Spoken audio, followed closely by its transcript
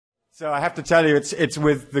So I have to tell you, it's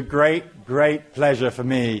with the great pleasure for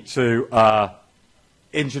me to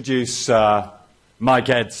introduce Mike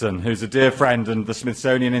Edson, who's a dear friend and the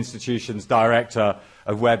Smithsonian Institution's Director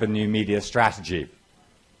of Web and New Media Strategy.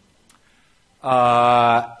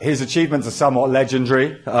 His achievements are somewhat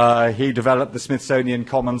legendary. He developed the Smithsonian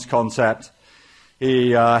Commons concept. He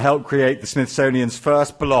helped create the Smithsonian's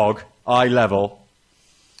first blog, Eye Level,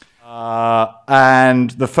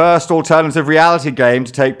 and the first alternative reality game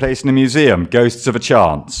to take place in a museum, Ghosts of a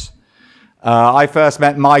Chance. I first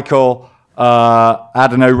met Michael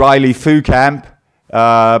at an O'Reilly Foo Camp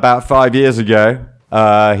about 5 years ago.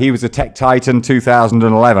 He was a Tech Titan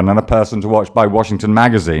 2011 and a person to watch by Washington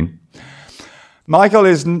Magazine. Michael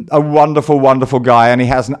is a wonderful, wonderful guy, and he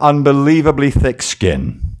has an unbelievably thick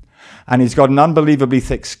skin. And he's got an unbelievably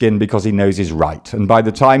thick skin because he knows he's right. And by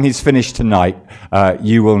the time he's finished tonight,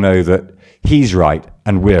 you will know that he's right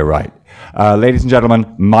and we're right. Ladies and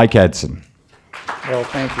gentlemen, Mike Edson. Well,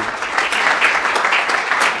 thank you.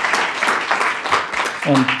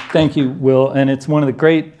 And thank you, Will. And it's one of the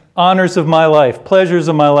great honors of my life, pleasures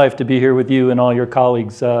of my life, to be here with you and all your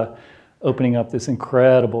colleagues opening up this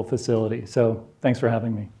incredible facility. So thanks for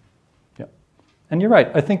having me. Yeah. And you're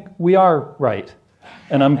right. I think we are right.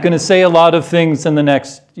 And I'm going to say a lot of things in the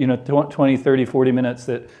next 20, 30, 40 minutes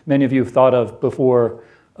that many of you have thought of before.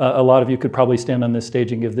 A lot of you could probably stand on this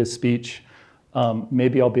stage and give this speech.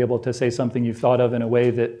 Maybe I'll be able to say something you've thought of in a way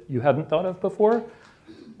that you hadn't thought of before.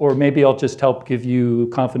 Or maybe I'll just help give you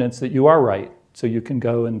confidence that you are right, so you can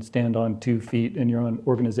go and stand on 2 feet in your own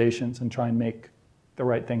organizations and try and make the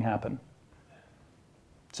right thing happen.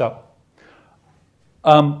 So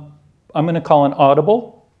I'm going to call an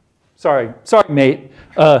audible. Sorry, mate.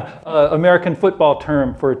 American football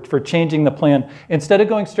term for changing the plan. Instead of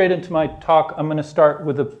going straight into my talk, I'm going to start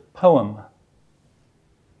with a poem.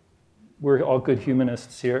 We're all good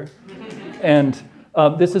humanists here. And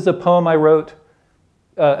this is a poem I wrote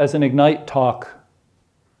as an Ignite talk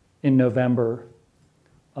in November.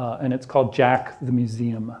 And it's called Jack the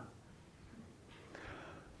Museum.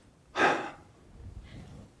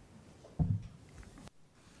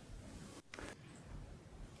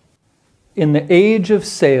 In the age of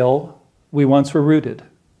sail, we once were rooted.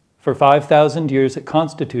 For 5,000 years, it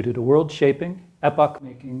constituted a world-shaping,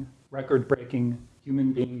 epoch-making, record-breaking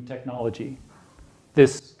human being technology.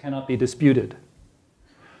 This cannot be disputed.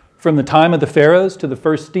 From the time of the pharaohs to the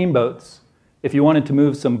first steamboats, if you wanted to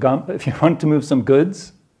move some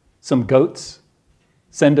goods, some goats,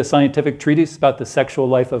 send a scientific treatise about the sexual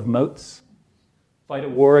life of moats, fight a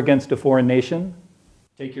war against a foreign nation,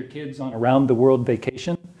 take your kids on a round-the-world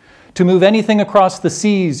vacation, to move anything across the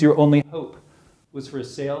seas, your only hope was for a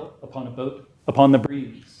sail upon a boat upon the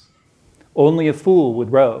breeze. Only a fool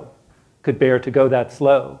would row, could bear to go that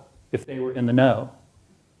slow if they were in the know.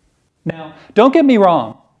 Now, don't get me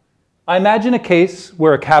wrong. I imagine a case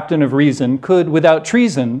where a captain of reason could, without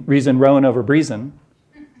treason, reason rowing over breezin'.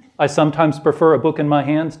 I sometimes prefer a book in my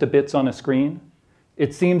hands to bits on a screen.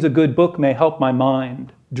 It seems a good book may help my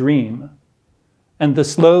mind dream. And the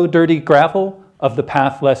slow, dirty gravel of the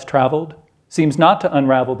path less traveled seems not to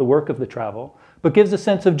unravel the work of the travel, but gives a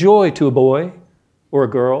sense of joy to a boy or a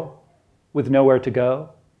girl with nowhere to go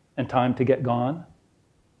and time to get gone.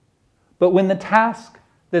 But when the task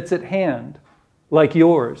that's at hand, like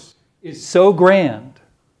yours, is so grand,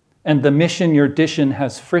 and the mission you're dishin'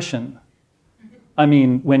 has frisson, I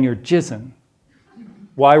mean, when you're jizzin',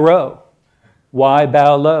 why row? Why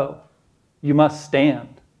bow low? You must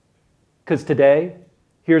stand. 'Cause today,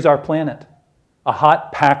 here's our planet. A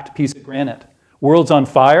hot, packed piece of granite. World's on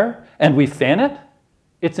fire, and we fan it?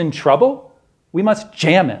 It's in trouble? We must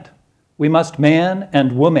jam it. We must man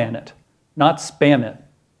and woman it, not spam it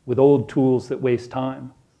with old tools that waste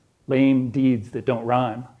time, lame deeds that don't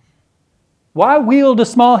rhyme. Why wield a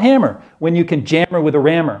small hammer when you can jammer with a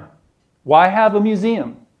rammer? Why have a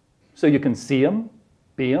museum? So you can see 'em,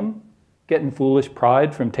 be 'em, getting foolish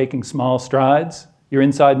pride from taking small strides, your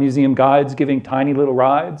inside museum guides giving tiny little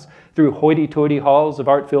rides through hoity-toity halls of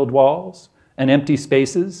art-filled walls and empty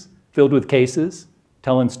spaces filled with cases,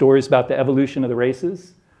 telling stories about the evolution of the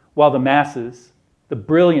races, while the masses, the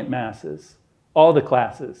brilliant masses, all the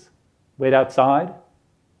classes, wait outside.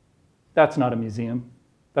 That's not a museum.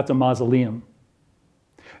 That's a mausoleum.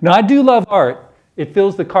 Now, I do love art. It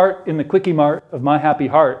fills the cart in the quickie mart of my happy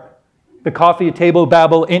heart. The coffee table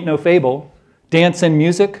babble ain't no fable. Dance and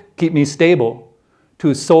music keep me stable. To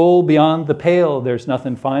a soul beyond the pale, there's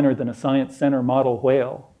nothing finer than a Science Center model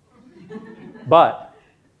whale. But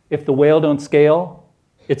if the whale don't scale,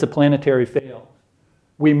 it's a planetary fail.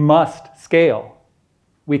 We must scale.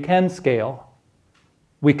 We can scale.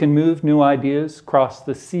 We can move new ideas across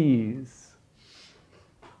the seas.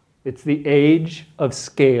 It's the age of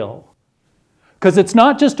scale. Because it's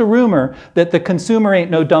not just a rumor that the consumer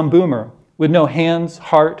ain't no dumb boomer with no hands,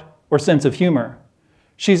 heart, or sense of humor.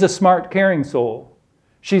 She's a smart, caring soul.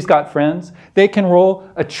 She's got friends. They can roll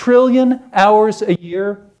 1 trillion hours a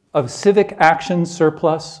year of civic action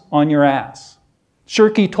surplus on your ass.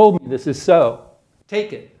 Shirky told me this is so.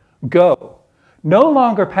 Take it. Go. No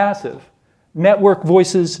longer passive. Network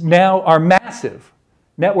voices now are massive.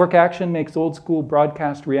 Network action makes old school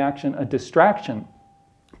broadcast reaction a distraction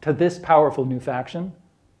to this powerful new faction.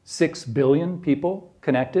 6 billion people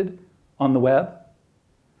connected on the web.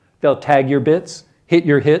 They'll tag your bits, hit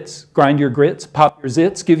your hits, grind your grits, pop your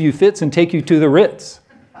zits, give you fits, and take you to the Ritz.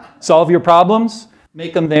 Solve your problems,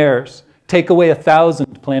 make them theirs. Take away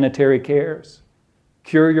 1,000 planetary cares.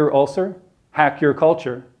 Cure your ulcer, hack your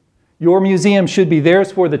culture. Your museum should be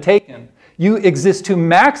theirs for the taking. You exist to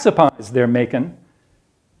maximize their making.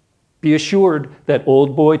 Be assured that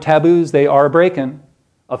old boy taboos they are breaking.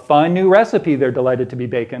 A fine new recipe they're delighted to be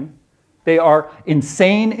baking. They are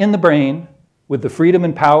insane in the brain with the freedom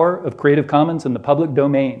and power of Creative Commons and the public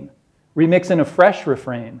domain. Remixing a fresh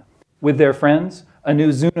refrain with their friends, a new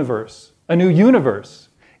Zooniverse, a new universe.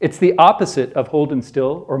 It's the opposite of holding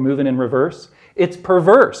still or moving in reverse. It's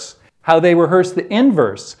perverse how they rehearse the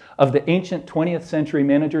inverse of the ancient 20th century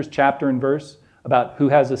managers chapter and verse about who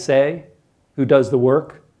has a say, who does the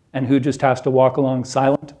work, and who just has to walk along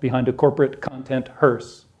silent behind a corporate content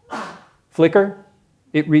hearse. Flickr,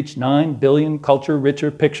 it reached 9 billion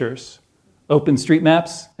culture-richer pictures.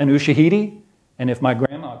 OpenStreetMaps and Ushahidi, and if my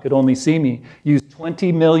grandma could only see me, use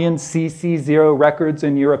 20 million CC0 records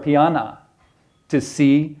in Europeana to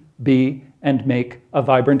see, be, and make a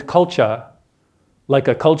vibrant culture. Like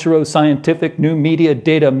a culturo-scientific new media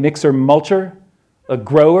data mixer mulcher, a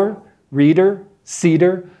grower, reader,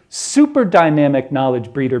 seeder, super dynamic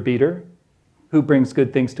knowledge breeder beater, who brings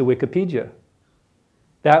good things to Wikipedia.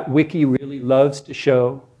 That wiki really loves to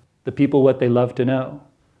show the people what they love to know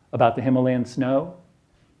about the Himalayan snow,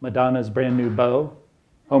 Madonna's brand new bow,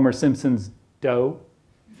 Homer Simpson's dough.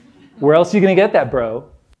 Where else are you gonna get that, bro?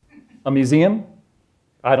 A museum?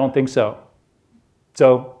 I don't think so.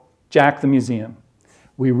 So, jack the museum.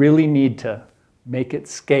 We really need to make it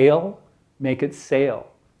scale, make it sail,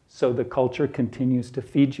 so the culture continues to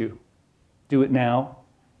feed you. Do it now.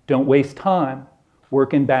 Don't waste time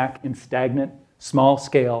working back in stagnant, small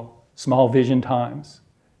scale, small vision times.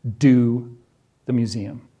 Do the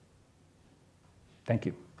museum. Thank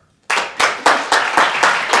you.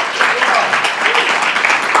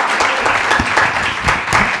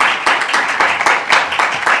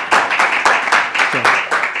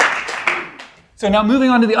 So now moving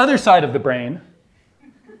on to the other side of the brain,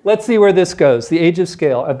 let's see where this goes, the age of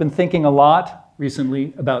scale. I've been thinking a lot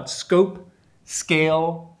recently about scope,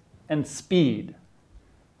 scale, and speed.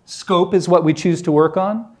 Scope is what we choose to work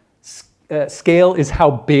on. Scale is how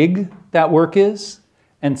big that work is.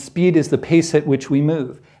 And speed is the pace at which we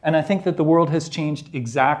move. And I think that the world has changed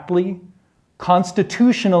exactly,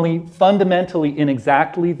 constitutionally, fundamentally in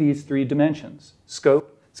exactly these 3 dimensions: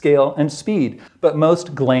 scope, scale, and speed. But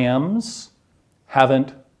most glams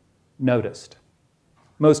haven't noticed.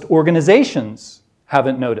 Most organizations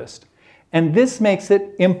haven't noticed. And this makes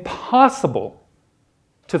it impossible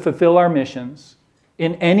to fulfill our missions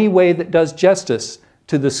in any way that does justice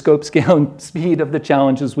to the scope, scale, and speed of the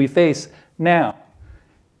challenges we face now.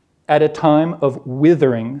 At a time of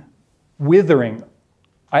withering,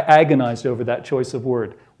 I agonized over that choice of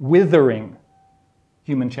word, withering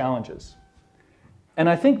human challenges. And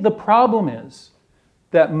I think the problem is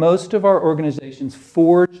that most of our organizations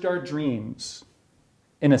forged our dreams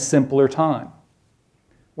in a simpler time,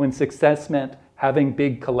 when success meant having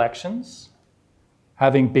big collections,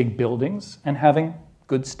 having big buildings, and having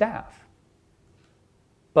good staff.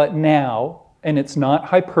 But now, and it's not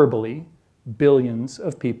hyperbole, billions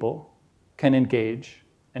of people can engage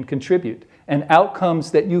and contribute. And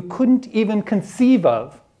outcomes that you couldn't even conceive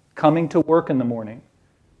of coming to work in the morning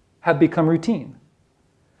have become routine.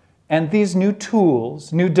 And these new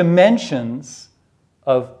tools, new dimensions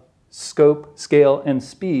of scope, scale, and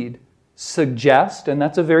speed suggest, and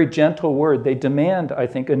that's a very gentle word, they demand, I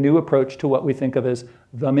think, a new approach to what we think of as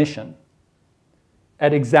the mission.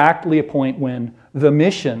 At exactly a point when the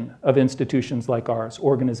mission of institutions like ours,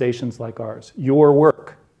 organizations like ours, your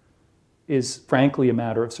work, is frankly a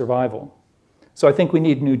matter of survival. So I think we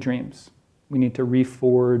need new dreams. We need to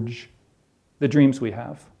reforge the dreams we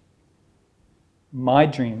have. My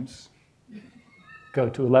dreams go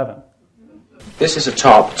to 11. This is a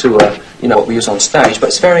top to what we use on stage, but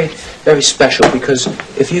it's very, very special because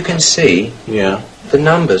if you can see, the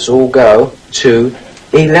numbers all go to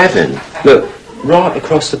 11. Look, right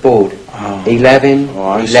across the board. 11,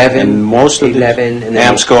 11, and most of 11, the and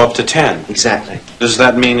amps go up to 10. Exactly. Does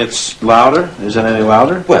that mean it's louder? Is it any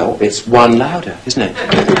louder? Well, it's one louder, isn't it?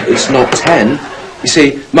 It's not 10. You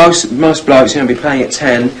see, most blokes are going to be playing at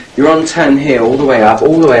 10. You're on 10 here, all the way up,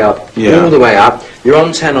 all the way up, all the way up. You're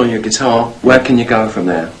on 10 on your guitar. Where can you go from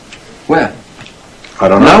there? Where? I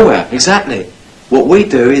don't know. Nowhere, exactly. What we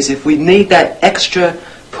do is if we need that extra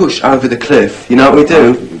push over the cliff, you know what we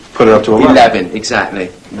do? Put it up to 11. 11, exactly.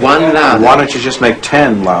 One louder. Why don't you just make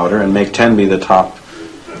 10 louder and make 10 be the top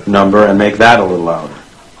number and make that a little louder?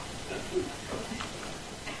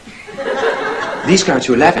 These go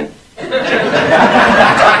to 11.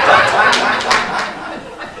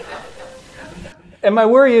 And my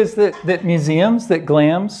worry is that museums, that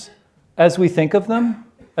glams, as we think of them,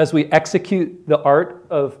 as we execute the art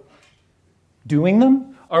of doing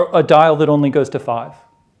them, are a dial that only goes to 5.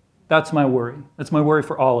 That's my worry. That's my worry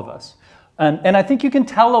for all of us. And I think you can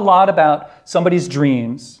tell a lot about somebody's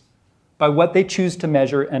dreams by what they choose to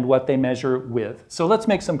measure and what they measure with. So let's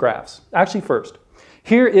make some graphs. Actually, first,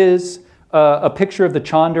 here is a picture of the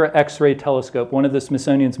Chandra X-ray telescope. One of the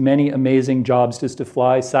Smithsonian's many amazing jobs is to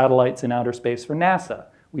fly satellites in outer space for NASA.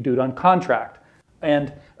 We do it on contract.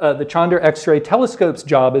 And the Chandra X-ray telescope's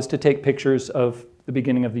job is to take pictures of the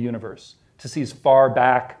beginning of the universe, to see as far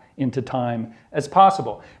back into time as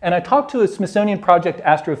possible. And I talked to a Smithsonian Project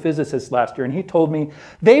astrophysicist last year, and he told me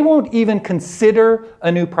they won't even consider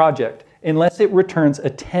a new project unless it returns a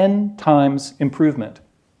 10 times improvement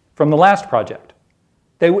from the last project.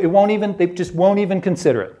 They just won't even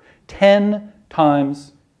consider it. 10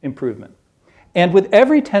 times improvement. And with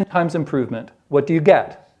every 10 times improvement, what do you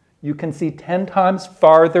get? You can see 10 times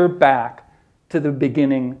farther back to the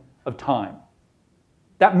beginning of time.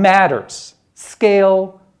 That matters.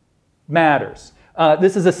 Scale matters.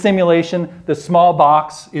 This is a simulation. The small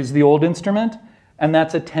box is the old instrument, and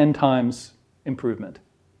that's a 10 times improvement.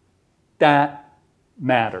 That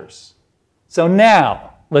matters. So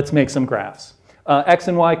now, let's make some graphs. X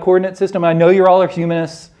and Y coordinate system. I know you're all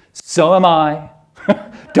humanists. So am I.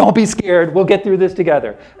 Don't be scared. We'll get through this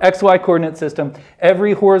together. XY coordinate system.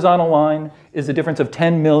 Every horizontal line is a difference of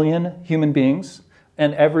 10 million human beings,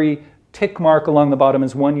 and every tick mark along the bottom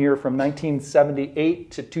is 1 year from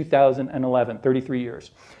 1978 to 2011, 33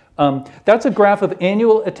 years. That's a graph of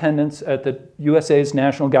annual attendance at the USA's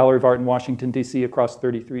National Gallery of Art in Washington, D.C. across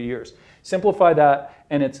 33 years. Simplify that,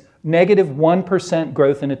 and it's negative 1%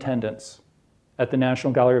 growth in attendance at the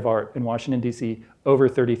National Gallery of Art in Washington, D.C. over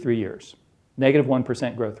 33 years. Negative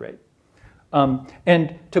 1% growth rate.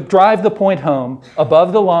 And to drive the point home,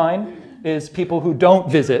 above the line is people who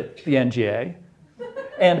don't visit the NGA,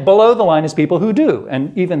 and below the line is people who do.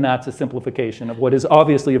 And even that's a simplification of what is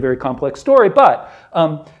obviously a very complex story. But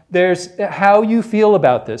there's how you feel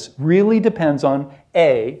about this really depends on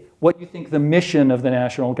A, what you think the mission of the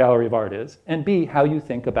National Gallery of Art is, and B, how you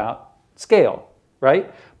think about scale,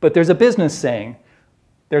 right? But there's a business saying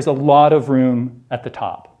there's a lot of room at the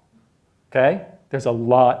top, okay? There's a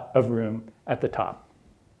lot of room at the top.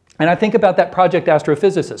 And I think about that project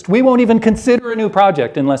astrophysicist. We won't even consider a new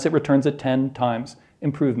project unless it returns a 10 times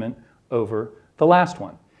improvement over the last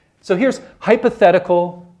one. So here's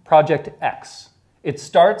hypothetical Project X. It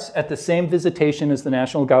starts at the same visitation as the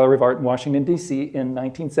National Gallery of Art in Washington, D.C. in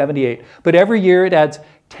 1978, but every year it adds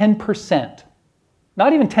 10%,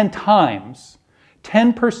 not even 10 times,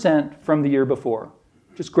 10% from the year before.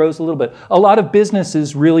 Just grows a little bit. A lot of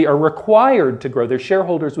businesses really are required to grow. Their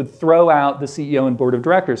shareholders would throw out the CEO and board of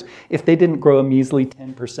directors if they didn't grow a measly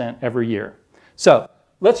 10% every year. So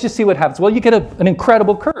let's just see what happens. Well, you get an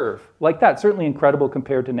incredible curve like that, certainly incredible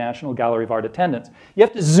compared to National Gallery of Art attendance. You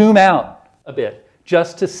have to zoom out a bit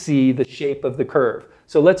just to see the shape of the curve.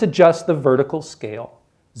 So let's adjust the vertical scale.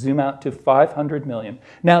 Zoom out to 500 million.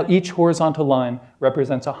 Now each horizontal line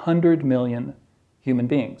represents 100 million human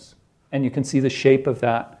beings. And you can see the shape of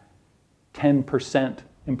that 10%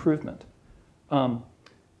 improvement.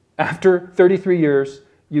 After 33 years,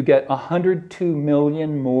 you get 102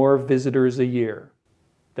 million more visitors a year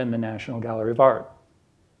than the National Gallery of Art.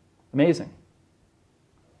 Amazing.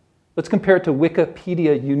 Let's compare it to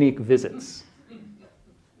Wikipedia unique visits.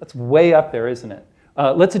 That's way up there, isn't it?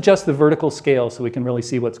 Let's adjust the vertical scale so we can really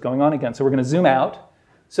see what's going on again. So we're going to zoom out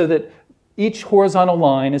so that each horizontal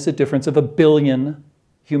line is a difference of 1 billion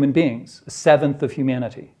human beings, 1/7 of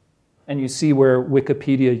humanity. And you see where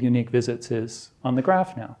Wikipedia unique visits is on the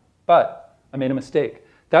graph now. But I made a mistake.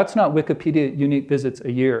 That's not Wikipedia unique visits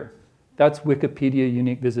a year. That's Wikipedia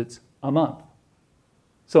unique visits a month.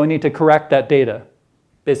 So I need to correct that data,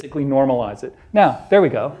 basically normalize it. Now, there we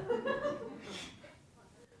go.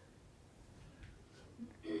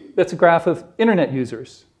 That's a graph of internet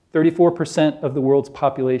users. 34% of the world's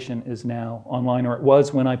population is now online, or it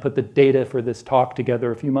was when I put the data for this talk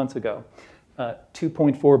together a few months ago.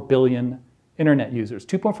 2.4 billion internet users,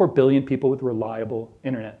 2.4 billion people with reliable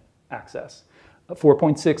internet access.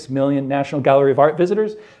 4.6 million National Gallery of Art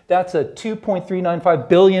visitors. That's a 2.395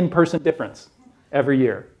 billion person difference every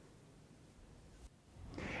year.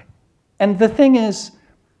 And the thing is,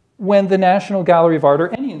 when the National Gallery of Art or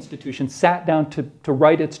any institution sat down to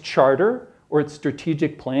write its charter or its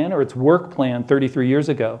strategic plan or its work plan 33 years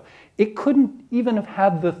ago, it couldn't even have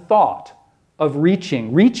had the thought of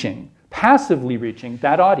passively reaching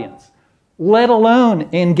that audience, let alone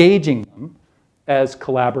engaging them as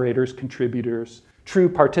collaborators, contributors, true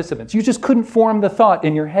participants. You just couldn't form the thought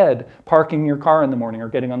in your head, parking your car in the morning or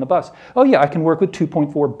getting on the bus. Oh yeah, I can work with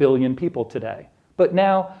 2.4 billion people today. But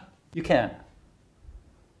now you can.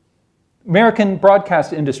 American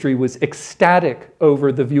broadcast industry was ecstatic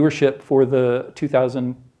over the viewership for the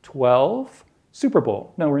 2012 Super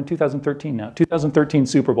Bowl. No, we're in 2013 now. 2013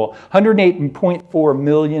 Super Bowl. 108.4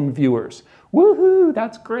 million viewers. Woohoo,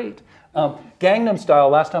 that's great. Gangnam Style,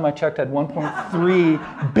 last time I checked, had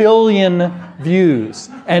 1.3 billion views,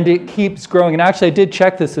 and it keeps growing. And actually, I did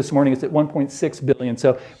check this morning. It's at 1.6 billion.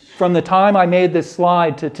 So from the time I made this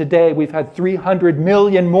slide to today, we've had 300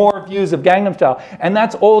 million more views of Gangnam Style. And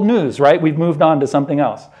that's old news, right? We've moved on to something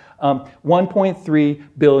else. 1.3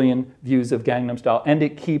 billion views of Gangnam Style, and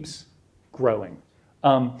it keeps growing.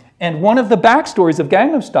 And one of the backstories of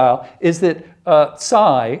Gangnam Style is that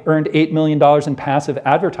Psy earned $8 million in passive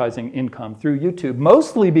advertising income through YouTube,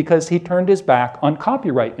 mostly because he turned his back on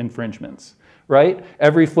copyright infringements, right?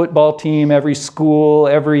 Every football team, every school,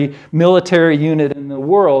 every military unit in the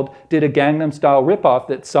world did a Gangnam Style ripoff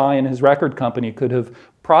that Psy and his record company could have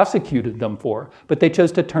prosecuted them for, but they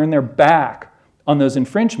chose to turn their back on those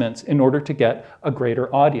infringements in order to get a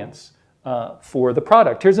greater audience for the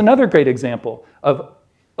product. Here's another great example of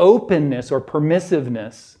openness or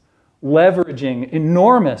permissiveness leveraging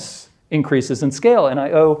enormous increases in scale. And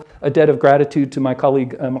I owe a debt of gratitude to my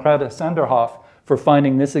colleague Mrada Sanderhoff for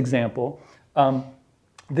finding this example.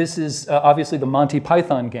 This is obviously the Monty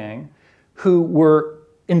Python gang, who were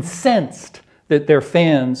incensed that their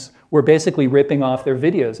fans were basically ripping off their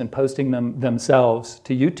videos and posting them themselves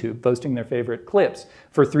to YouTube, posting their favorite clips.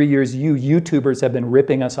 For 3 years, you YouTubers have been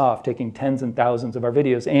ripping us off, taking tens and thousands of our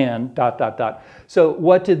videos and ... So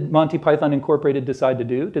what did Monty Python Incorporated decide to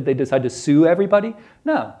do? Did they decide to sue everybody?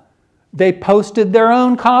 No. They posted their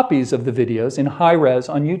own copies of the videos in high res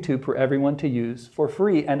on YouTube for everyone to use for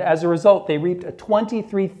free. And as a result, they reaped a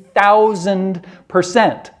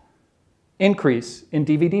 23,000% increase in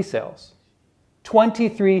DVD sales.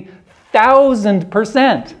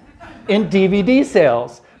 23,000% in DVD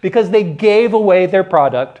sales because they gave away their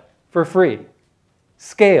product for free.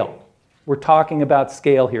 Scale. We're talking about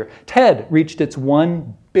scale here. TED reached its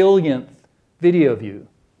 1 billionth video view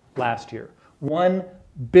last year. 1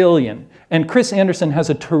 billion. And Chris Anderson has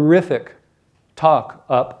a terrific talk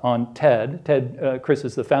up on TED. Chris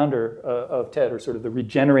is the founder of TED, or sort of the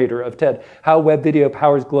regenerator of TED, How Web Video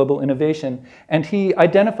Powers Global Innovation. And he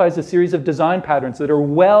identifies a series of design patterns that are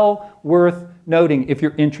well worth noting if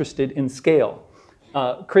you're interested in scale.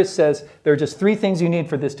 Chris says there are just 3 things you need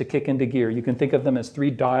for this to kick into gear. You can think of them as 3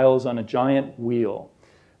 dials on a giant wheel.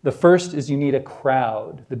 The first is you need a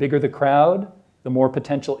crowd. The bigger the crowd, the more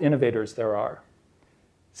potential innovators there are.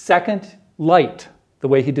 Second, light. The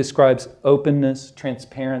way he describes openness,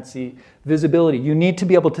 transparency, visibility. You need to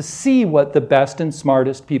be able to see what the best and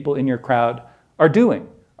smartest people in your crowd are doing,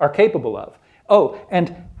 are capable of. Oh,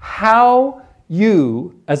 and how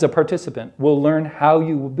you, as a participant, will learn how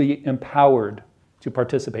you will be empowered to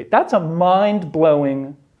participate. That's a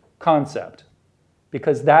mind-blowing concept,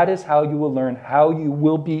 because that is how you will learn how you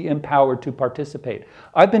will be empowered to participate.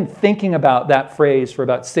 I've been thinking about that phrase for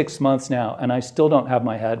about 6 months now, and I still don't have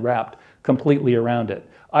my head wrapped completely around it.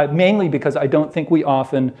 Mainly because I don't think we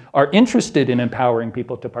often are interested in empowering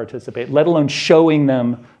people to participate, let alone showing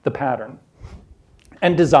them the pattern.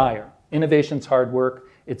 And desire. Innovation's hard work.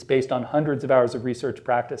 It's based on hundreds of hours of research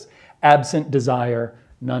practice. Absent desire,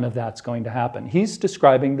 none of that's going to happen. He's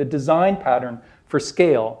describing the design pattern for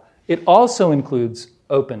scale. It also includes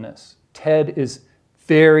openness. TED is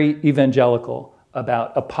very evangelical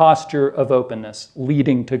about a posture of openness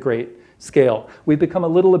leading to great scale. We've become a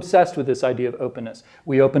little obsessed with this idea of openness.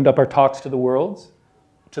 We opened up our talks to the world,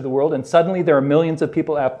 and suddenly there are millions of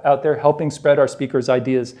people out there helping spread our speakers'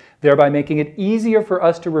 ideas, thereby making it easier for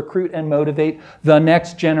us to recruit and motivate the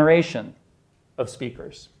next generation of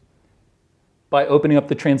speakers. By opening up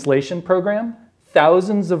the translation program,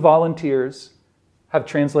 thousands of volunteers have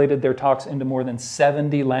translated their talks into more than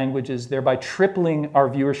 70 languages, thereby tripling our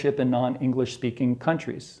viewership in non-English speaking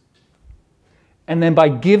countries. And then by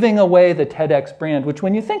giving away the TEDx brand, which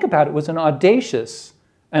when you think about it was an audacious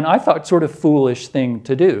and I thought sort of foolish thing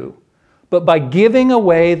to do, but by giving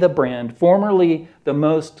away the brand, formerly the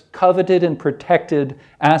most coveted and protected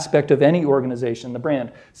aspect of any organization, the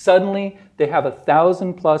brand, suddenly they have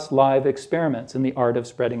 1,000+ live experiments in the art of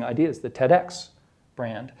spreading ideas, the TEDx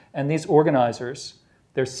brand. And these organizers,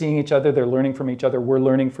 they're seeing each other, they're learning from each other, we're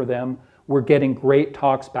learning from them, we're getting great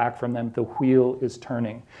talks back from them, the wheel is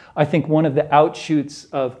turning. I think one of the outshoots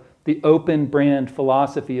of the open brand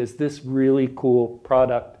philosophy is this really cool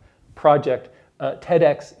project,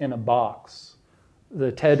 TEDx in a box.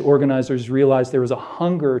 The TED organizers realized there was a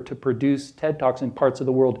hunger to produce TED Talks in parts of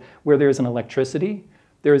the world where there isn't electricity,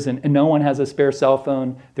 no one has a spare cell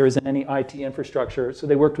phone, there isn't any IT infrastructure. So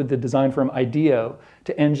they worked with the design firm IDEO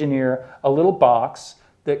to engineer a little box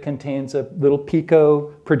that contains a little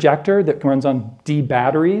Pico projector that runs on D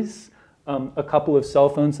batteries, a couple of cell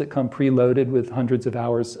phones that come preloaded with hundreds of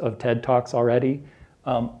hours of TED Talks already,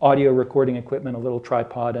 audio recording equipment, a little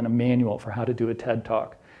tripod, and a manual for how to do a TED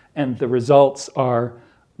Talk. And the results are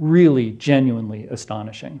really genuinely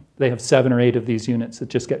astonishing. They have 7 or 8 of these units that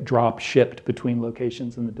just get drop shipped between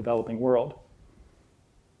locations in the developing world.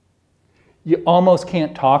 You almost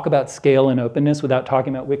can't talk about scale and openness without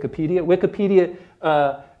talking about Wikipedia.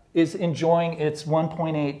 Wikipedia is enjoying its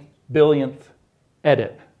 1.8 billionth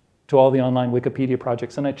edit to all the online Wikipedia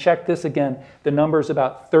projects. And I checked this again, the number is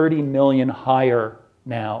about 30 million higher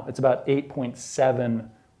now. It's about 8.7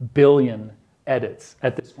 billion edits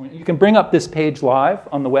at this point. You can bring up this page live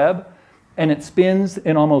on the web, and it spins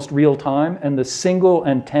in almost real time, and the single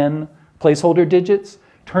and 10 placeholder digits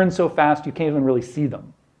turn so fast you can't even really see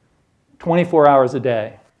them. 24 hours a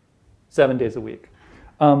day, 7 days a week.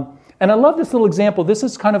 And I love this little example. This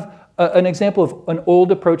is kind of an example of an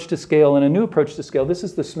old approach to scale and a new approach to scale. This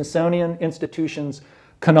is the Smithsonian Institution's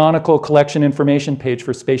canonical collection information page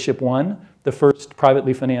for Spaceship One, the first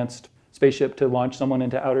privately financed spaceship to launch someone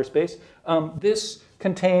into outer space. This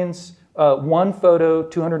contains 1 photo,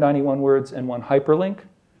 291 words, and 1 hyperlink.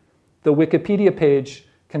 The Wikipedia page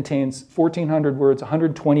contains 1,400 words,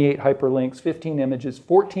 128 hyperlinks, 15 images,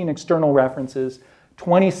 14 external references,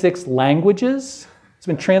 26 languages. It's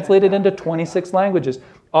been translated into 26 languages,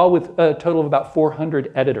 all with a total of about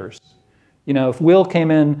 400 editors. You know, if Will came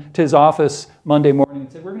in to his office Monday morning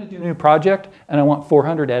and said, we're going to do a new project and I want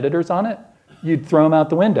 400 editors on it, you'd throw him out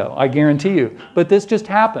the window, I guarantee you. But this just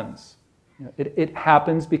happens. You know, it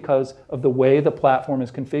happens because of the way the platform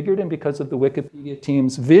is configured and because of the Wikipedia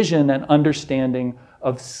team's vision and understanding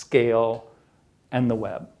of scale and the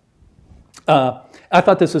web. I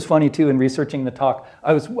thought this was funny too in researching the talk.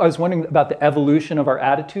 I was wondering about the evolution of our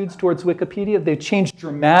attitudes towards Wikipedia. They've changed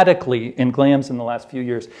dramatically in GLAMS in the last few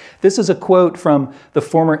years. This is a quote from the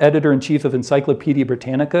former editor-in-chief of Encyclopedia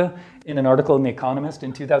Britannica in an article in The Economist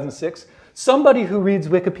in 2006. Somebody who reads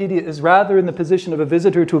Wikipedia is rather in the position of a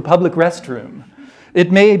visitor to a public restroom. It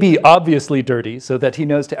may be obviously dirty so that he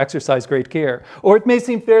knows to exercise great care, or it may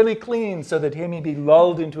seem fairly clean so that he may be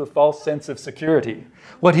lulled into a false sense of security.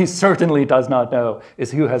 What he certainly does not know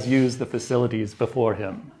is who has used the facilities before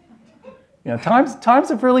him. You know, times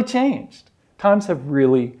have really changed. Times have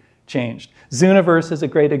really changed. Zooniverse is a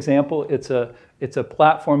great example. It's a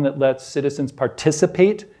platform that lets citizens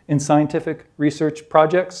participate in scientific research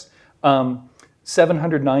projects.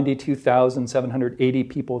 792,780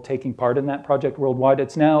 people taking part in that project worldwide.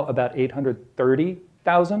 It's now about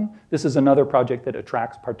 830,000. This is another project that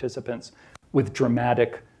attracts participants with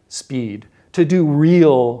dramatic speed to do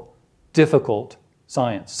real difficult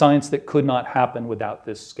science, science that could not happen without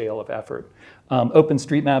this scale of effort.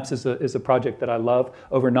 OpenStreetMaps is a project that I love.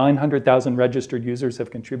 Over 900,000 registered users have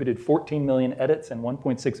contributed 14 million edits and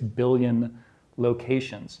 1.6 billion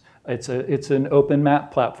locations. It's an open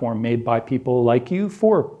map platform made by people like you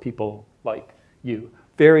for people like you.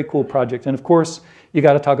 Very cool project. And of course, you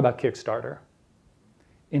got to talk about Kickstarter.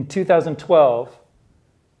 In 2012,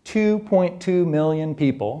 2.2 million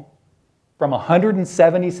people from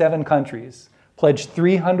 177 countries pledged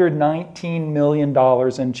 $319 million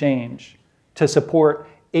and change to support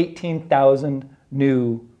 18,000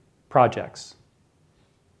 new projects.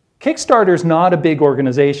 Kickstarter's not a big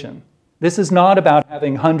organization. This is not about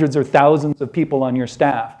having hundreds or thousands of people on your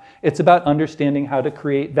staff. It's about understanding how to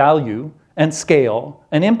create value and scale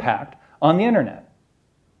and impact on the internet.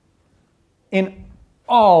 In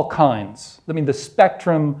all kinds, I mean, the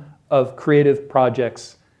spectrum of creative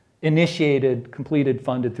projects initiated, completed,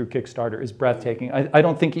 funded through Kickstarter is breathtaking. I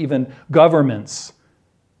don't think even governments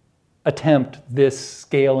attempt this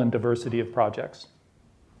scale and diversity of projects.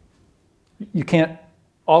 You can't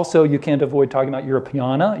avoid talking about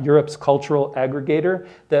Europeana, Europe's cultural aggregator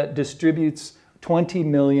that distributes 20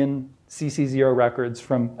 million CC0 records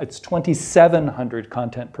from its 2,700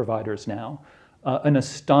 content providers now. An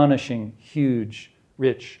astonishing, huge,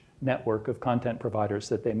 rich network of content providers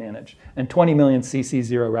that they manage. And 20 million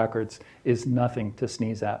CC0 records is nothing to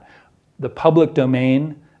sneeze at. The public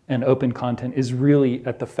domain and open content is really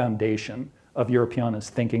at the foundation of Europeana's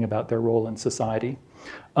thinking about their role in society.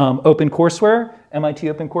 OpenCourseWare, MIT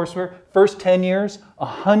OpenCourseWare, first 10 years,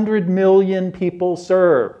 100 million people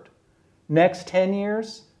served. Next 10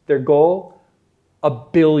 years, their goal, 1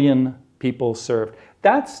 billion people served.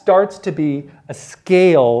 That starts to be a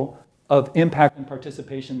scale of impact and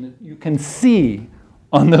participation that you can see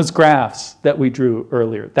on those graphs that we drew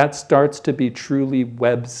earlier. That starts to be truly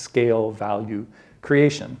web scale value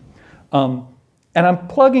creation. And I'm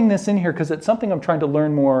plugging this in here because it's something I'm trying to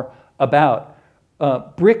learn more about.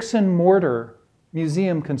 Bricks and mortar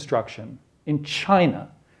museum construction in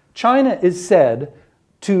China. China is said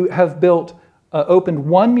to have opened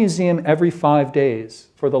one museum every 5 days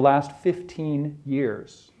for the last 15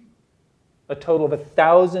 years. A total of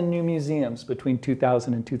 1,000 new museums between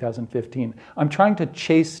 2000 and 2015. I'm trying to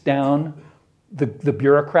chase down the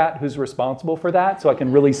bureaucrat who's responsible for that so I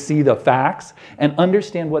can really see the facts and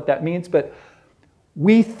understand what that means. But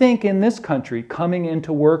we think in this country, coming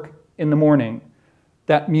into work in the morning,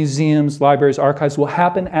 that museums, libraries, archives will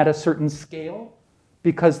happen at a certain scale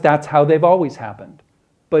because that's how they've always happened.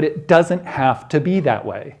 But it doesn't have to be that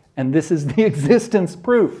way. And this is the existence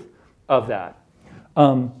proof of that.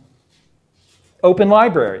 Open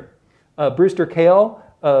library. Brewster Kahle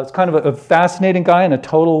is kind of a fascinating guy and a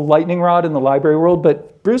total lightning rod in the library world,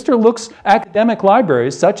 but Brewster looks academic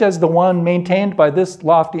libraries, such as the one maintained by this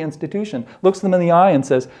lofty institution, looks them in the eye and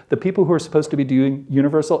says, the people who are supposed to be doing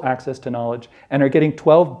universal access to knowledge and are getting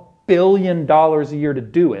 $12 billion a year to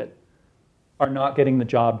do it are not getting the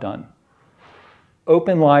job done.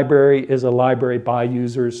 Open library is a library by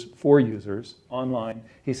users, for users, online.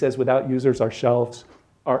 He says without users, our shelves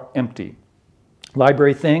are empty.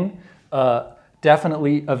 Library Thing,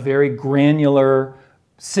 definitely a very granular,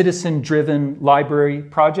 citizen-driven library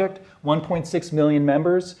project. 1.6 million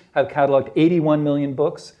members, have cataloged 81 million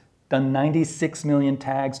books, done 96 million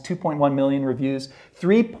tags, 2.1 million reviews,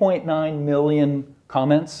 3.9 million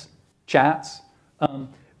comments, chats.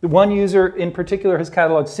 The one user in particular has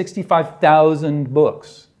cataloged 65,000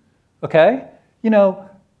 books, okay? You know,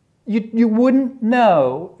 you wouldn't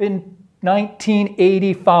know in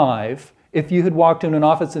 1985 if you had walked into an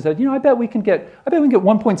office and said, you know, I bet we can get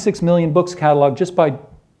 1.6 million books cataloged just by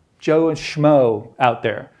Joe and Schmo out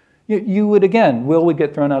there. You would again, Will would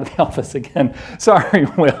get thrown out of the office again. Sorry,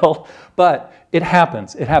 Will. But it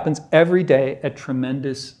happens. It happens every day at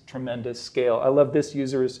tremendous, tremendous scale. I love this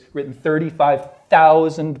user has written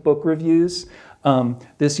 35,000 book reviews.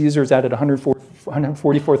 This user has added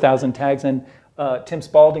 144,000 tags. And Tim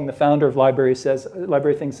Spalding, the founder of Library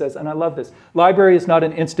Thing says, and I love this, library is not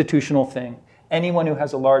an institutional thing. Anyone who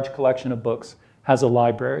has a large collection of books has a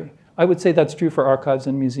library. I would say that's true for archives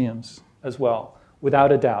and museums as well,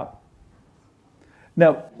 without a doubt.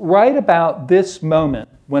 Now, right about this moment,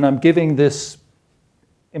 when I'm giving this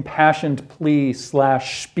impassioned plea /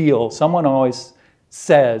 spiel, someone always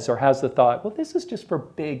says or has the thought, well, this is just for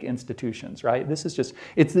big institutions, right? This is just,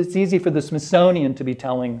 it's easy for the Smithsonian to be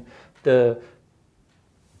telling the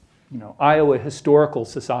Iowa Historical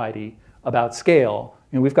Society about scale.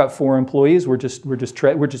 We've got 4 employees. We're just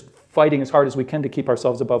fighting as hard as we can to keep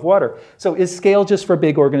ourselves above water. So is scale just for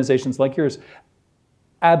big organizations like yours?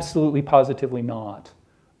 Absolutely, positively not.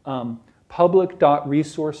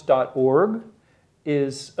 Public.resource.org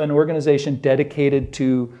is an organization dedicated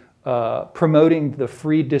to promoting the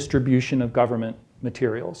free distribution of government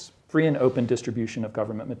materials, free and open distribution of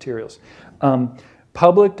government materials.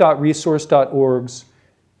 Public.resource.org's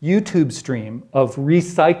YouTube stream of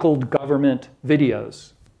recycled government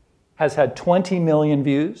videos has had 20 million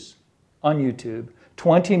views on YouTube,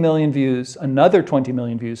 20 million views, another 20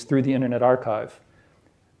 million views through the Internet Archive.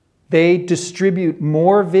 They distribute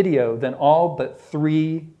more video than all but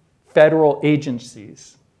 3 federal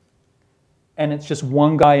agencies. And it's just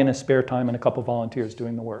one guy in his spare time and a couple volunteers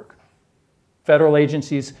doing the work. Federal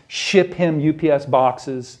agencies ship him UPS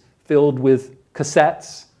boxes filled with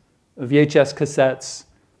cassettes, VHS cassettes,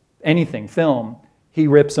 anything, film. He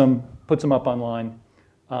rips them, puts them up online.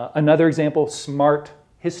 Another example, Smart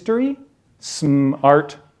History,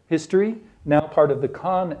 now part of the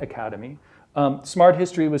Khan Academy, Smart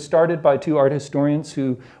History was started by two art historians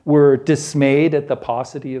who were dismayed at the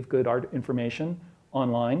paucity of good art information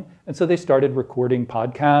online. And so they started recording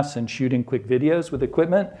podcasts and shooting quick videos with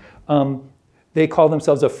equipment. They call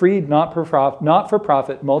themselves a free,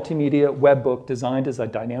 not-for-profit multimedia web book designed as a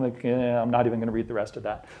dynamic, I'm not even going to read the rest of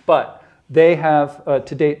that. But they have,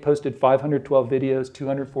 to date, posted 512 videos,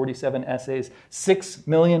 247 essays, 6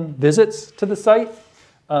 million visits to the site,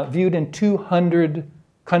 viewed in 200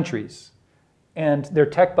 countries. And their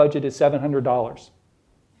tech budget is $700,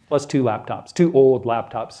 plus 2 laptops, 2 old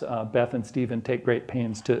laptops. Beth and Stephen take great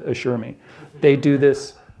pains to assure me. They do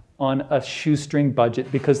this on a shoestring budget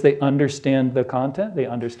because they understand the content, they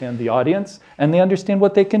understand the audience, and they understand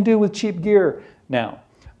what they can do with cheap gear now.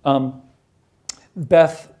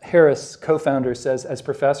 Beth Harris, co-founder, says, as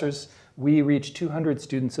professors, we reach 200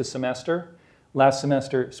 students a semester. Last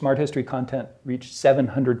semester, Smart History content reached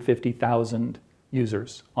 750,000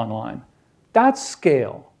 users online. That's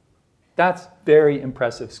scale. That's very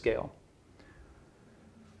impressive scale.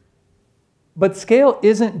 But scale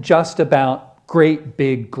isn't just about great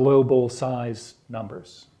big global size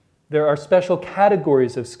numbers. There are special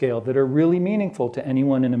categories of scale that are really meaningful to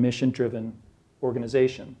anyone in a mission-driven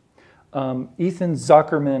organization. Ethan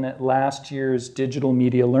Zuckerman at last year's Digital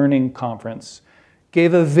Media Learning Conference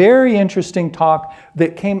gave a very interesting talk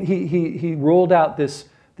that he rolled out this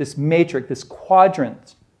matrix, this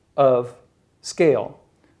quadrant of scale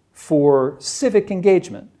for civic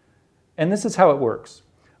engagement. And this is how it works.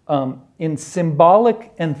 In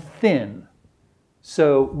symbolic and thin,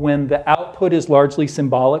 so when the output is largely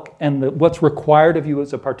symbolic and what's required of you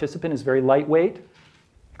as a participant is very lightweight,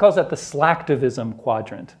 he calls that the slacktivism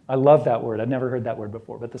quadrant. I love that word. I've never heard that word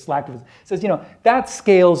before, but the slacktivism says, that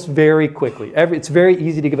scales very quickly. It's very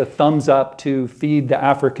easy to give a thumbs up to feed the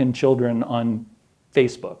African children on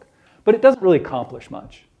Facebook, but it doesn't really accomplish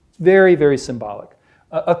much. It's very, very symbolic.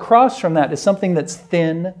 Across from that is something that's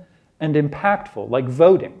thin and impactful, like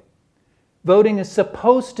voting. Voting is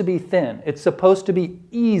supposed to be thin. It's supposed to be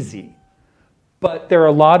easy. But there are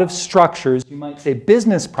a lot of structures, you might say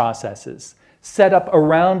business processes, set up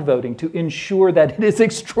around voting to ensure that it is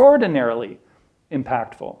extraordinarily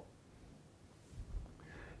impactful.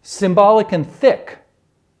 Symbolic and thick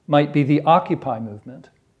might be the Occupy movement.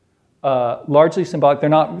 Largely symbolic. They're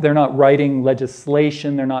not writing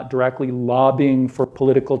legislation. They're not directly lobbying for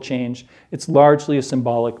political change. It's largely a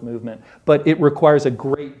symbolic movement. But it requires a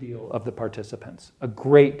great deal of the participants, a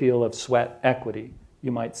great deal of sweat equity,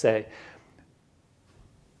 you might say.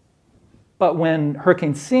 But when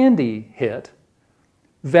Hurricane Sandy hit,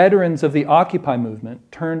 veterans of the Occupy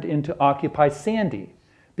movement turned into Occupy Sandy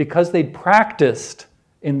because they'd practiced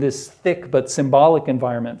in this thick but symbolic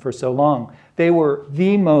environment for so long. They were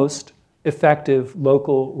the most effective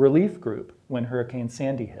local relief group when Hurricane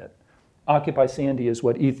Sandy hit. Occupy Sandy is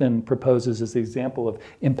what Ethan proposes as the example of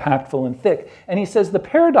impactful and thick. And he says the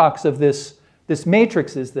paradox of this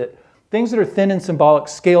matrix is that things that are thin and symbolic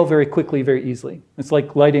scale very quickly, very easily. It's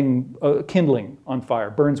like lighting kindling on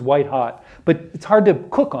fire, burns white hot, but it's hard to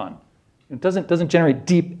cook on. It doesn't generate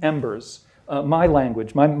deep embers. My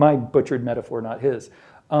language, my butchered metaphor, not his.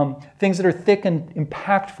 Things that are thick and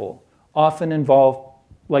impactful often involve,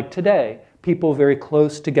 like today, people very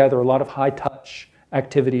close together, a lot of high-touch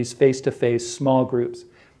activities, face-to-face, small groups.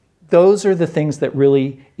 Those are the things that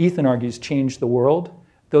really, Ethan argues, change the world.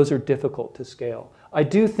 Those are difficult to scale. I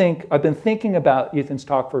do think, I've been thinking about Ethan's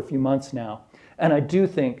talk for a few months now, and I do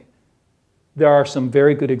think there are some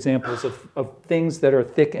very good examples of things that are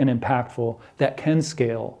thick and impactful that can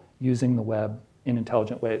scale using the web in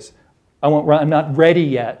intelligent ways. I'm not ready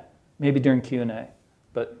yet, maybe during Q&A,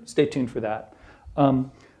 but stay tuned for that.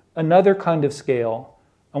 Another kind of scale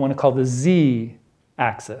I want to call the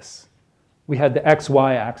Z-axis. We had the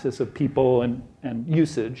XY axis of people and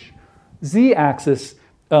usage. Z-axis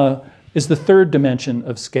is the third dimension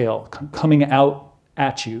of scale, coming out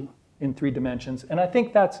at you in 3 dimensions. And I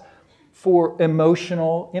think that's for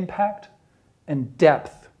emotional impact and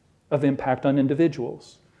depth of impact on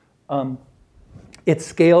individuals. It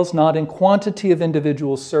scales not in quantity of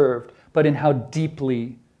individuals served, but in how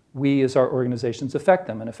deeply we as our organizations affect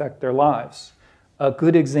them and affect their lives. A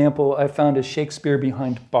good example I found is Shakespeare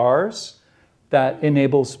Behind Bars, that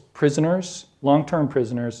enables prisoners, long-term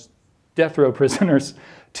prisoners, death row prisoners,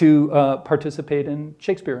 to participate in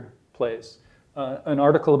Shakespeare plays. An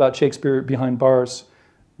article about Shakespeare Behind Bars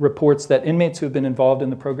reports that inmates who have been involved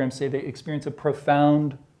in the program say they experience a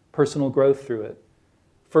profound personal growth through it.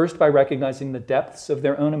 First, by recognizing the depths of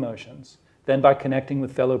their own emotions, then by connecting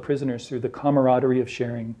with fellow prisoners through the camaraderie of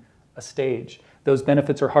sharing a stage. Those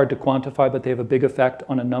benefits are hard to quantify, but they have a big effect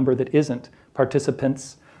on a number that isn't.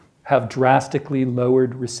 Participants have drastically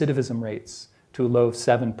lowered recidivism rates to a low of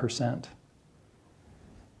 7%.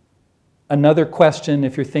 Another question,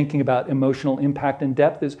 if you're thinking about emotional impact and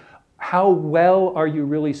depth, is how well are you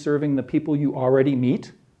really serving the people you already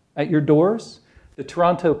meet at your doors? The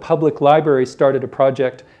Toronto Public Library started a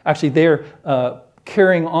project, actually they're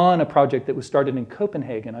carrying on a project that was started in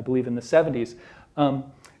Copenhagen, I believe in the 70s,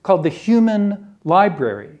 called the Human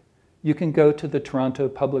Library. You can go to the Toronto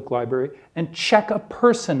Public Library and check a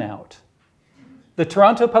person out. The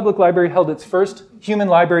Toronto Public Library held its first Human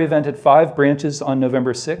Library event at 5 branches on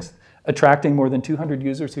November 6th, attracting more than 200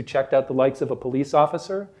 users who checked out the likes of a police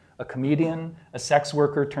officer, a comedian, a sex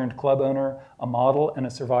worker turned club owner, a model, and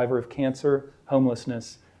a survivor of cancer,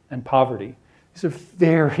 homelessness, and poverty. These are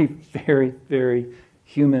very, very, very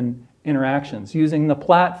human interactions using the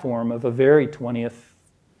platform of a very 20th,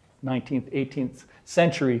 19th, 18th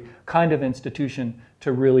century kind of institution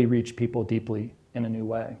to really reach people deeply in a new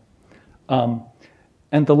way.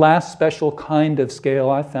 And the last special kind of scale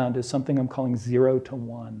I found is something I'm calling 0 to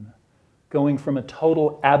 1. Going from a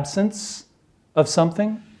total absence of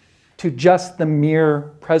something to just the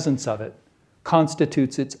mere presence of it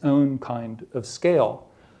constitutes its own kind of scale.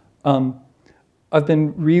 I've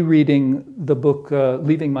been rereading the book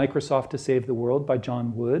Leaving Microsoft to Save the World by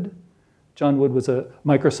John Wood. John Wood was a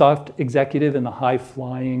Microsoft executive in the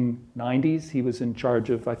high-flying 90s. He was in charge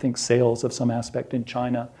of, I think, sales of some aspect in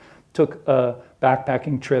China. Took a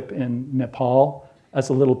backpacking trip in Nepal as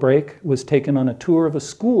a little break, was taken on a tour of a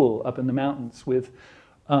school up in the mountains with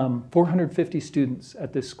 450 students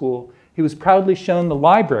at this school. He was proudly shown the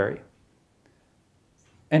library.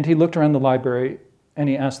 And he looked around the library and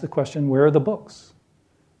he asked the question, where are the books?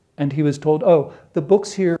 And he was told, oh, the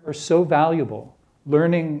books here are so valuable.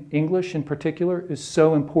 Learning English in particular is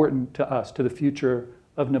so important to us, to the future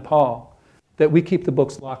of Nepal, that we keep the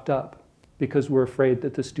books locked up because we're afraid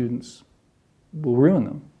that the students will ruin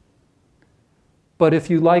them. But if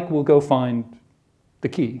you like, we'll go find the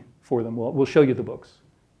key for them. We'll show you the books.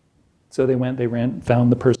 So they went,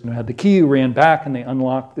 found the person who had the key, who ran back, and they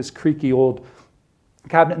unlocked this creaky old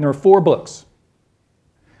cabinet, and there were 4 books.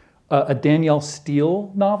 A Danielle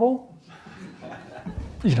Steele novel,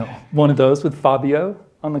 one of those with Fabio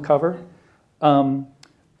on the cover. An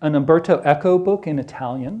Umberto Eco book in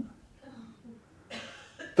Italian.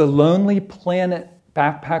 The Lonely Planet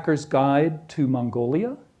Backpacker's Guide to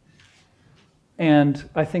Mongolia. And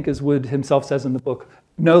I think, as Wood himself says in the book,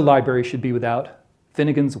 no library should be without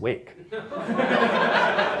Finnegan's Wake.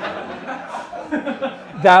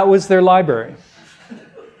 That was their library.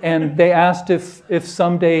 And they asked if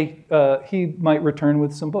someday he might return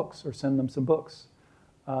with some books or send them some books.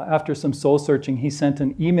 After some soul searching, he sent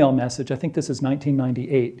an email message. I think this is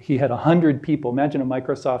 1998. He had 100 people. Imagine a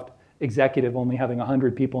Microsoft executive only having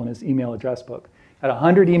 100 people in his email address book. Had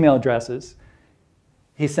 100 email addresses.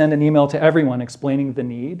 He sent an email to everyone explaining the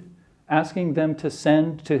need, asking them to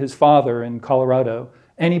send to his father in Colorado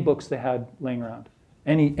any books they had laying around.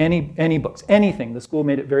 Any books, anything. The school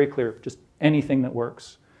made it very clear, just anything that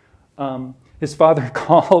works. His father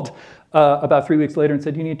called about 3 weeks later and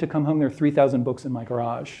said, you need to come home, there are 3,000 books in my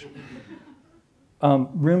garage.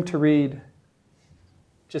 Room to Read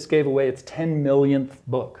just gave away its 10 millionth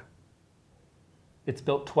book. It's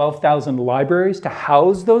built 12,000 libraries to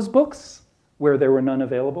house those books where there were none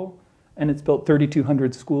available, and it's built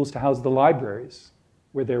 3,200 schools to house the libraries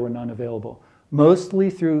where there were none available,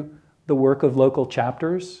 mostly through the work of local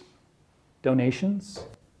chapters, donations,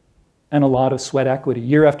 and a lot of sweat equity.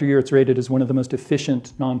 Year after year, it's rated as one of the most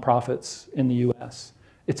efficient nonprofits in the US.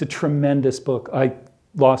 It's a tremendous book. I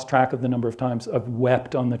lost track of the number of times I've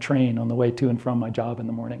wept on the train on the way to and from my job in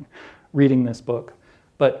the morning reading this book.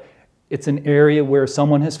 But it's an area where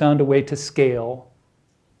someone has found a way to scale,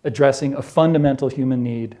 addressing a fundamental human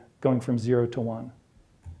need, going from 0 to 1.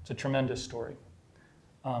 It's a tremendous story.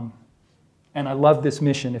 And I love this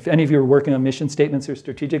mission. If any of you are working on mission statements or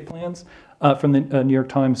strategic plans, from the New York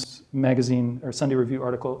Times Magazine or Sunday Review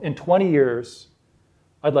article, in 20 years,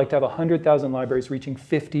 I'd like to have 100,000 libraries reaching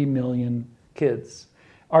 50 million kids.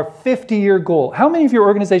 Our 50-year goal. How many of your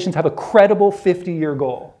organizations have a credible 50-year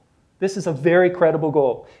goal? This is a very credible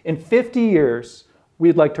goal. In 50 years,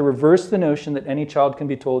 we'd like to reverse the notion that any child can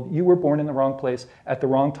be told, you were born in the wrong place at the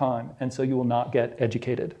wrong time, and so you will not get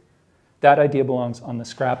educated. That idea belongs on the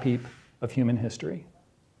scrap heap of human history.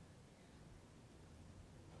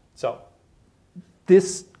 So,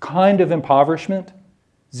 this kind of impoverishment,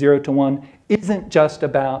 0 to 1, isn't just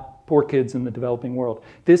about poor kids in the developing world.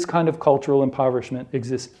 This kind of cultural impoverishment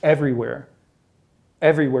exists everywhere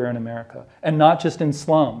in America, and not just in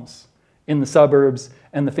slums, in the suburbs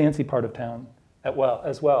and the fancy part of town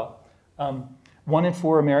as well. 1 in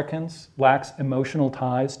 4 Americans lacks emotional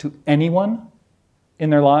ties to anyone in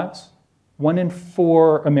their lives. 1 in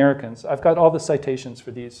 4 Americans. I've got all the citations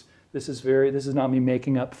for these. This is not me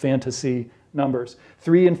making up fantasy numbers.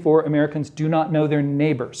 3 in 4 Americans do not know their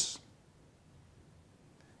neighbors.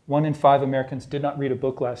 1 in 5 Americans did not read a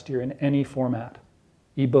book last year in any format.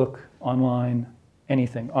 Ebook, online,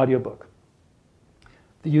 anything, audiobook.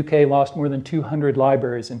 The UK lost more than 200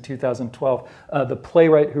 libraries in 2012. The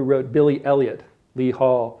playwright who wrote Billy Elliot, Lee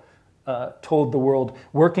Hall, told the world,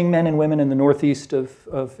 working men and women in the northeast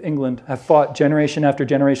of England have fought generation after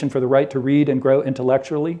generation for the right to read and grow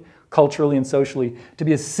intellectually, culturally, and socially, to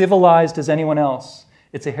be as civilized as anyone else.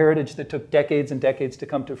 It's a heritage that took decades and decades to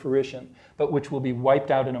come to fruition, but which will be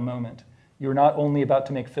wiped out in a moment. You're not only about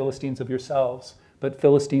to make Philistines of yourselves, but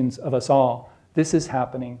Philistines of us all. This is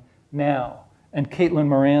happening now. And Caitlin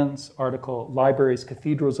Moran's article, Libraries,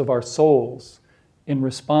 Cathedrals of Our Souls, in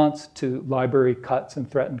response to library cuts and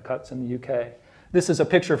threatened cuts in the UK. This is a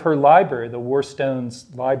picture of her library, the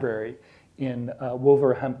Warstones Library in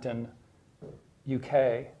Wolverhampton,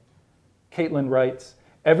 UK. Caitlin writes,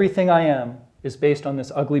 everything I am is based on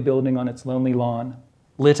this ugly building on its lonely lawn,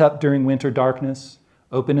 lit up during winter darkness,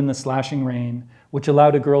 open in the slashing rain, which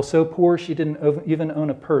allowed a girl so poor she didn't even own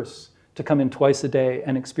a purse to come in twice a day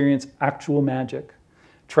and experience actual magic,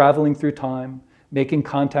 traveling through time, making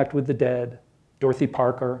contact with the dead, Dorothy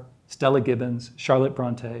Parker, Stella Gibbons, Charlotte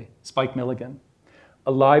Bronte, Spike Milligan.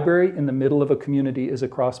 A library in the middle of a community is a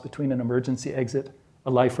cross between an emergency exit,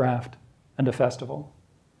 a life raft, and a festival.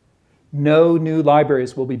 No new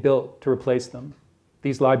libraries will be built to replace them.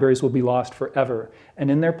 These libraries will be lost forever,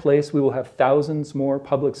 and in their place we will have thousands more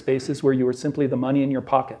public spaces where you are simply the money in your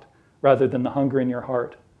pocket rather than the hunger in your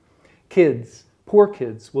heart. Kids, poor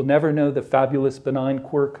kids, will never know the fabulous benign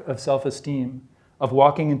quirk of self-esteem, of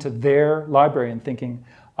walking into their library and thinking,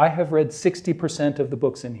 I have read 60% of the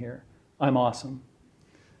books in here. I'm awesome.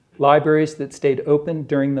 Libraries that stayed open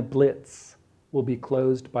during the Blitz will be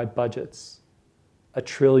closed by budgets. 1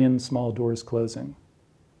 trillion small doors closing.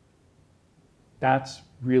 That's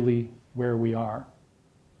really where we are.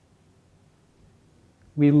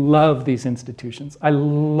 We love these institutions. I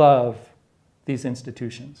love these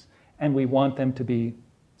institutions, and we want them to be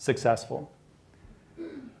successful.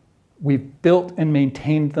 We've built and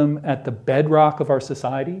maintained them at the bedrock of our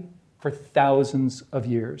society for thousands of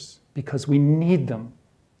years because we need them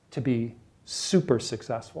to be super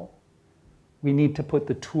successful. We need to put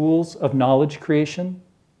the tools of knowledge creation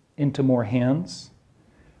into more hands.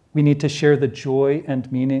 We need to share the joy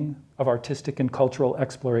and meaning of artistic and cultural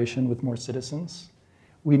exploration with more citizens.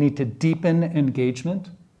 We need to deepen engagement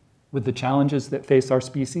with the challenges that face our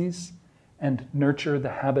species and nurture the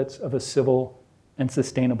habits of a civil and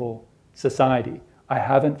sustainable society. I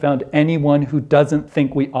haven't found anyone who doesn't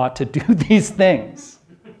think we ought to do these things.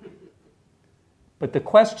 But the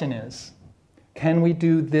question is, can we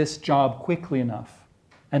do this job quickly enough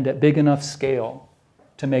and at big enough scale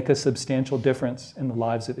to make a substantial difference in the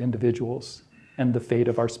lives of individuals and the fate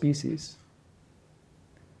of our species?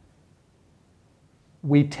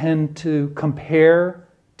 We tend to compare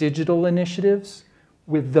digital initiatives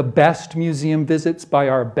with the best museum visits by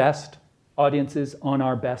our best audiences on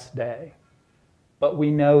our best day. But we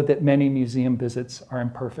know that many museum visits are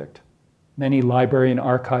imperfect. Many library and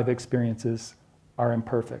archive experiences are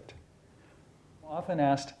imperfect. I'm often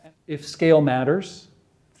asked if scale matters,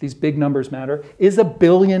 if these big numbers matter. Is 1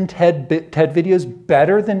 billion TED videos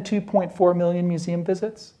better than 2.4 million museum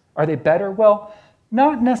visits? Are they better? Well,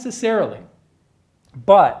 not necessarily.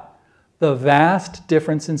 But the vast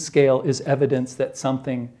difference in scale is evidence that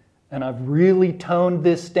something, and I've really toned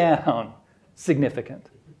this down, significant.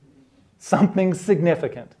 Something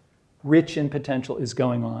significant, rich in potential is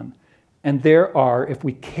going on. And there are, if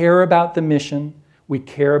we care about the mission, we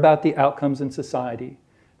care about the outcomes in society,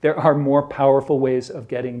 there are more powerful ways of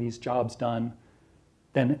getting these jobs done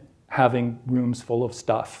than having rooms full of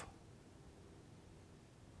stuff.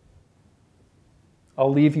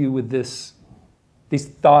 I'll leave you with these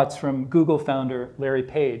thoughts from Google founder Larry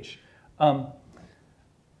Page. In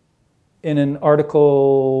an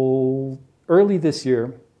article early this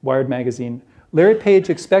year, Wired magazine, Larry Page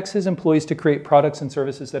expects his employees to create products and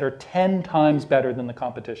services that are 10 times better than the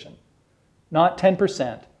competition. Not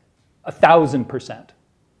 10%, 1,000%,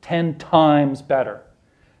 10 times better.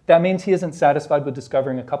 That means he isn't satisfied with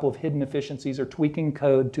discovering a couple of hidden efficiencies or tweaking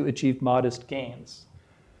code to achieve modest gains.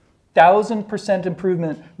 1,000%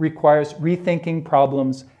 improvement requires rethinking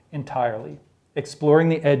problems entirely, exploring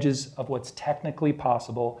the edges of what's technically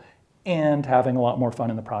possible, and having a lot more fun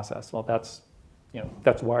in the process. Well, that's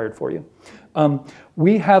wired for you.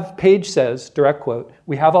 We have, Page says, direct quote,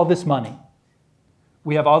 we have all this money.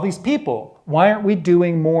 We have all these people. Why aren't we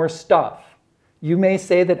doing more stuff? You may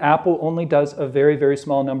say that Apple only does a very, very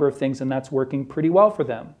small number of things, and that's working pretty well for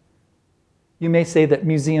them. You may say that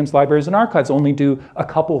museums, libraries, and archives only do a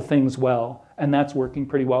couple things well, and that's working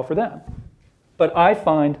pretty well for them. But I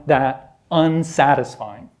find that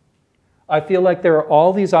unsatisfying. I feel like there are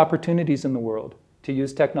all these opportunities in the world to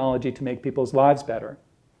use technology to make people's lives better.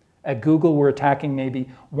 At Google, we're attacking maybe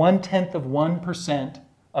 0.1%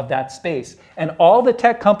 of that space. And all the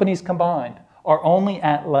tech companies combined are only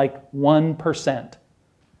at like 1%.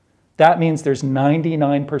 That means there's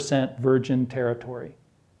 99% virgin territory.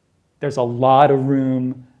 There's a lot of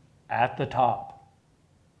room at the top.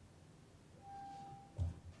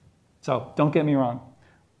 So don't get me wrong.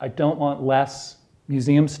 I don't want less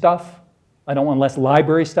museum stuff. I don't want less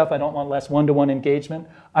library stuff. I don't want less one-to-one engagement.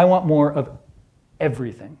 I want more of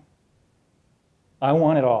everything. I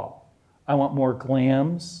want it all. I want more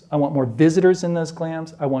GLAMs. I want more visitors in those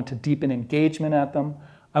GLAMs. I want to deepen engagement at them.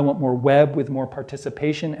 I want more web with more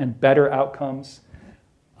participation and better outcomes.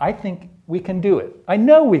 I think we can do it. I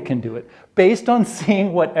know we can do it based on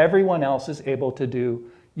seeing what everyone else is able to do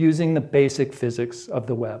using the basic physics of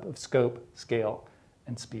the web, of scope, scale,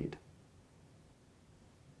 and speed.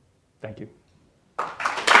 Thank you.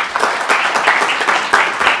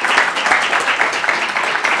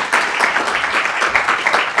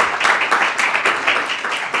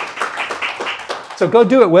 So go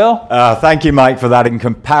do it, Will. Thank you, Mike, for that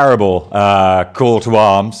incomparable call to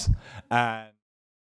arms.